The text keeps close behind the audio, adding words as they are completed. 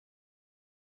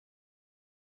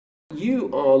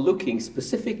You are looking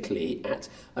specifically at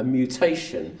a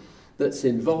mutation that's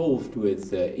involved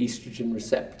with estrogen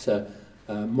receptor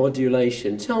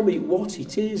modulation. Tell me what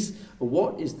it is and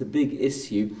what is the big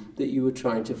issue that you were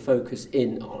trying to focus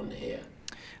in on here?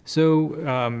 So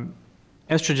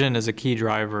estrogen is a key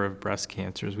driver of breast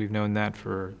cancers. We've known that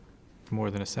for more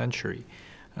than a century.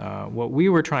 What we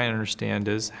were trying to understand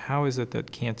is how is it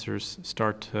that cancers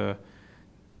start to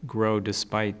grow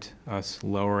despite us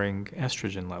lowering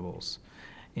estrogen levels.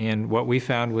 And what we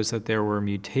found was that there were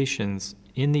mutations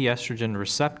in the estrogen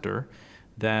receptor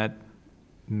that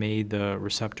made the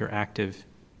receptor active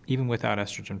even without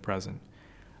estrogen present.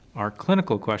 Our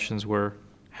clinical questions were,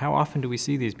 how often do we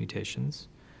see these mutations?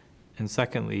 And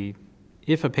secondly,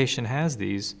 if a patient has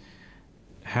these,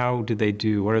 how do they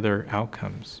do? What are their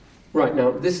outcomes? Right,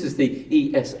 now this is the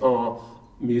ESR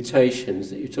mutations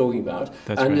that you're talking about,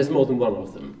 That's and right. There's more than one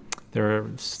of them. There are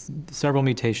several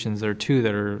mutations. There are two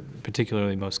that are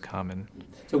particularly most common.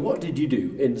 So what did you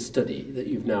do in the study that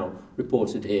you've now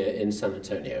reported here in San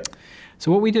Antonio?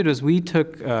 So what we did was we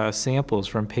took samples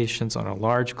from patients on a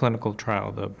large clinical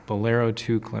trial, the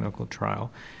Bolero-2 clinical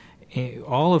trial,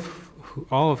 all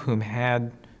of whom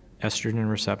had estrogen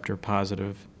receptor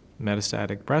positive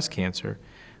metastatic breast cancer.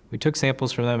 We took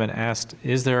samples from them and asked,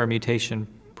 is there a mutation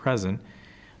present?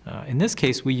 In this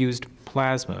case, we used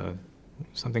plasma,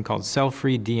 something called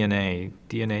cell-free DNA,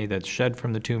 DNA that's shed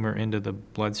from the tumor into the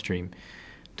bloodstream,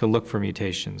 to look for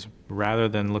mutations, rather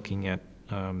than looking at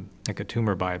like a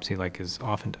tumor biopsy like is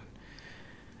often done.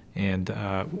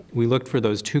 And we looked for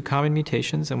those two common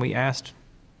mutations, and we asked,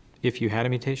 if you had a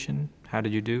mutation, how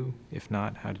did you do? If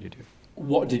not, how did you do?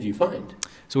 What did you find?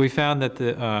 So we found that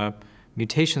the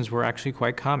mutations were actually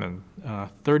quite common.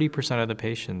 30% of the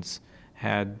patients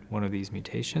had one of these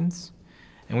mutations,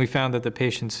 and we found that the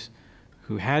patients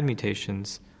who had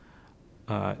mutations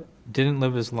didn't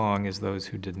live as long as those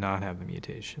who did not have the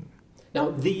mutation. Now,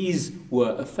 these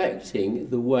were affecting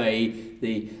the way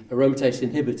the aromatase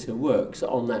inhibitor works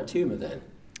on that tumor then?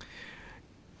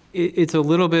 It's a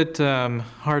little bit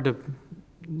hard to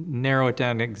narrow it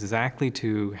down exactly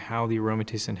to how the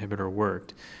aromatase inhibitor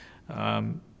worked.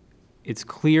 It's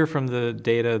clear from the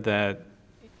data that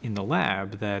in the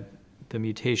lab that the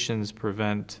mutations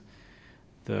prevent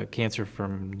the cancer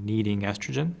from needing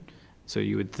estrogen. So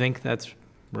you would think that's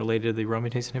related to the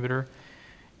aromatase inhibitor.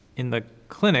 In the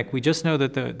clinic, we just know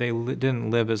that they didn't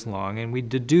live as long, and we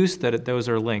deduce that those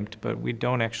are linked, but we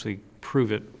don't actually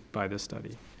prove it by this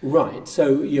study. Right,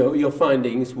 so your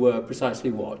findings were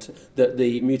precisely what? That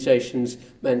the mutations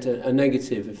meant a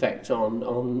negative effect on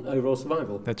overall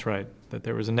survival? That's right, that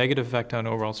there was a negative effect on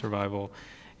overall survival,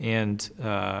 and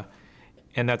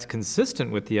that's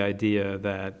consistent with the idea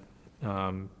that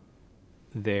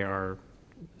they are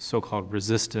so-called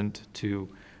resistant to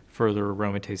further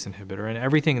aromatase inhibitor, and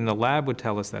everything in the lab would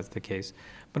tell us that's the case.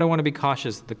 But I want to be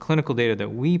cautious. The clinical data that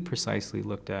we precisely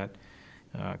looked at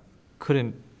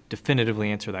couldn't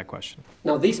definitively answer that question.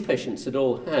 Now, these patients had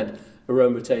all had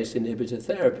aromatase inhibitor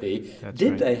therapy.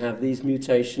 Did they have these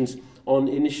mutations on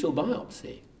initial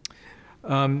biopsy?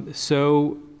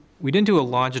 So we didn't do a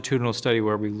longitudinal study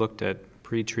where we looked at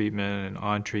pre-treatment and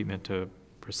on treatment to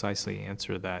precisely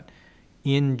answer that.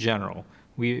 In general,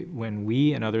 when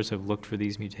we and others have looked for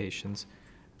these mutations,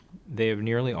 they have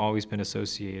nearly always been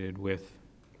associated with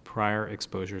prior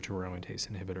exposure to aromatase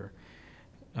inhibitor.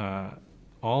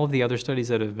 All of the other studies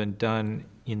that have been done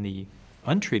in the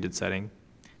untreated setting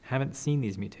haven't seen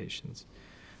these mutations.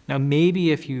 Now,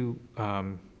 maybe if you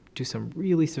do some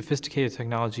really sophisticated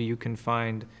technology, you can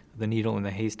find the needle in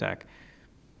the haystack,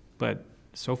 but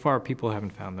so far people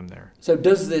haven't found them there. So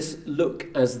does this look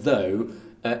as though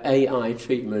AI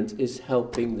treatment is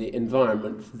helping the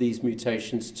environment for these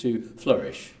mutations to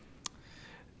flourish?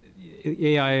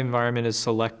 AI environment is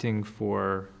selecting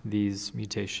for these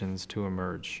mutations to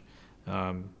emerge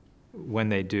when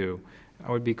they do.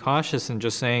 I would be cautious in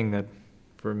just saying that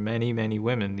for many, many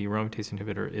women, the aromatase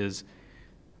inhibitor is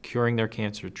curing their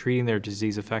cancer, treating their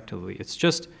disease effectively. It's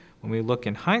just when we look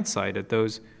in hindsight at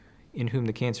those in whom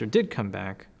the cancer did come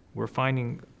back, we're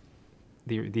finding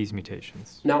these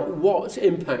mutations. Now, what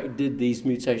impact did these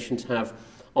mutations have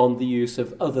on the use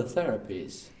of other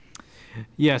therapies?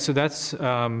 Yeah, so that's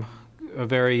a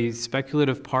very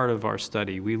speculative part of our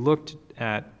study. We looked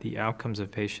at the outcomes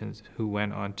of patients who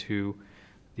went on to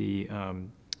the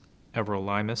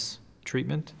everolimus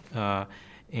treatment,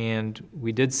 and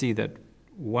we did see that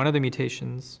one of the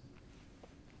mutations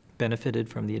benefited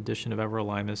from the addition of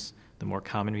everolimus, the more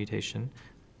common mutation,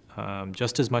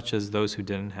 just as much as those who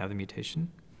didn't have the mutation.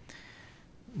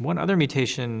 One other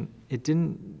mutation, it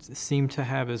didn't seem to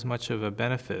have as much of a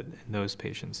benefit in those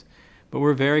patients. But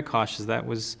we're very cautious. That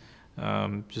was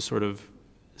just sort of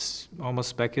almost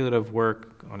speculative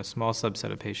work on a small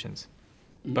subset of patients.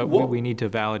 But we need to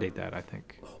validate that, I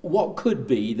think. What could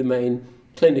be the main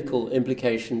clinical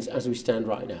implications as we stand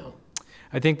right now?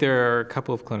 I think there are a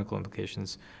couple of clinical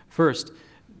implications. First,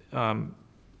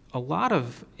 a lot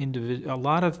of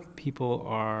people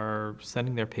are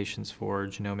sending their patients for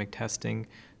genomic testing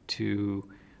to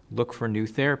look for new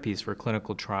therapies for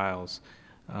clinical trials.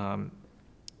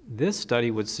 This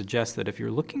study would suggest that if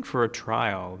you're looking for a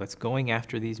trial that's going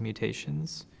after these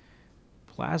mutations,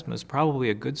 plasma is probably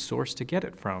a good source to get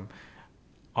it from.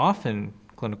 Often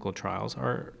clinical trials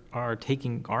are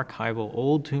taking archival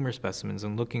old tumor specimens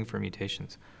and looking for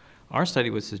mutations. Our study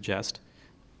would suggest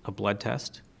a blood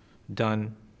test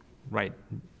done right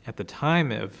at the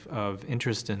time of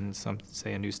interest in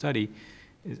say a new study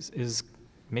is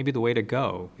maybe the way to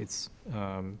go. It's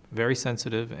very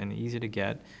sensitive and easy to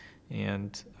get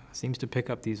and seems to pick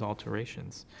up these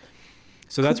alterations.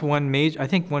 So that's one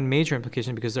major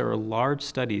implication, because there are large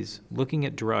studies looking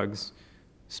at drugs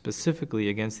specifically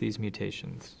against these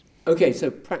mutations. Okay, so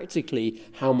practically,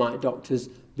 how might doctors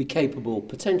be capable,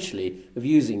 potentially, of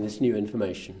using this new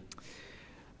information?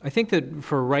 I think that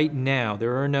for right now,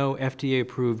 there are no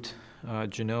FDA-approved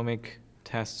genomic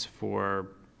tests for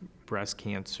breast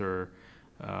cancer.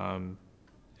 When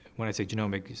I say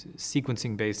genomic,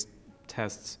 sequencing-based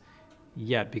tests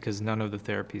yet, because none of the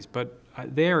therapies, but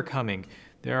they are coming.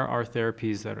 There are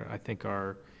therapies that I think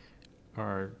are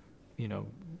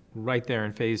right there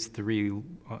in phase 3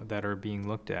 that are being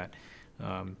looked at.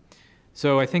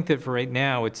 So I think that for right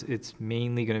now, it's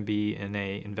mainly going to be in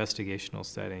a investigational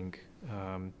setting.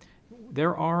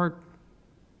 There are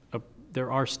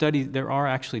studies. There are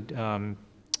actually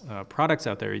products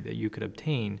out there that you could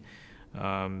obtain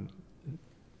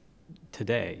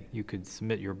today. You could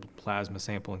submit your plasma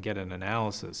sample and get an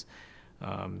analysis,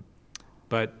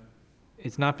 but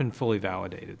it's not been fully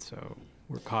validated, so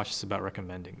we're cautious about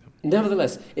recommending them.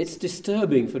 Nevertheless, it's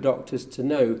disturbing for doctors to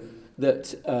know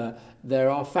that there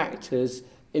are factors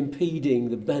impeding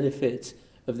the benefit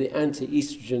of the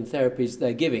anti-estrogen therapies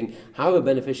they're giving, however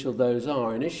beneficial those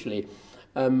are initially.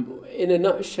 In a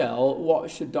nutshell, what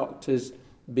should doctors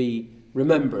be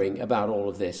remembering about all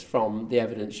of this from the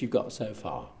evidence you've got so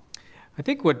far? I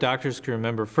think what doctors can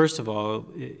remember, first of all,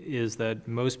 is that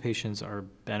most patients are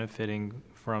benefiting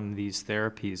from these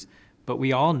therapies. But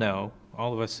we all know,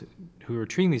 all of us who are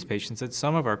treating these patients, that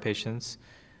some of our patients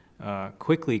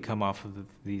quickly come off of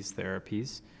these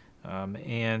therapies.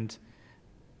 And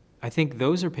I think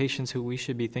those are patients who we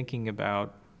should be thinking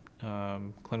about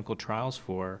clinical trials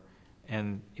for.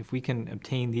 And if we can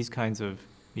obtain these kinds of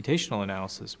mutational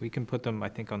analysis, we can put them, I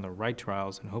think, on the right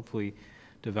trials and hopefully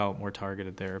develop more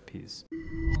targeted therapies.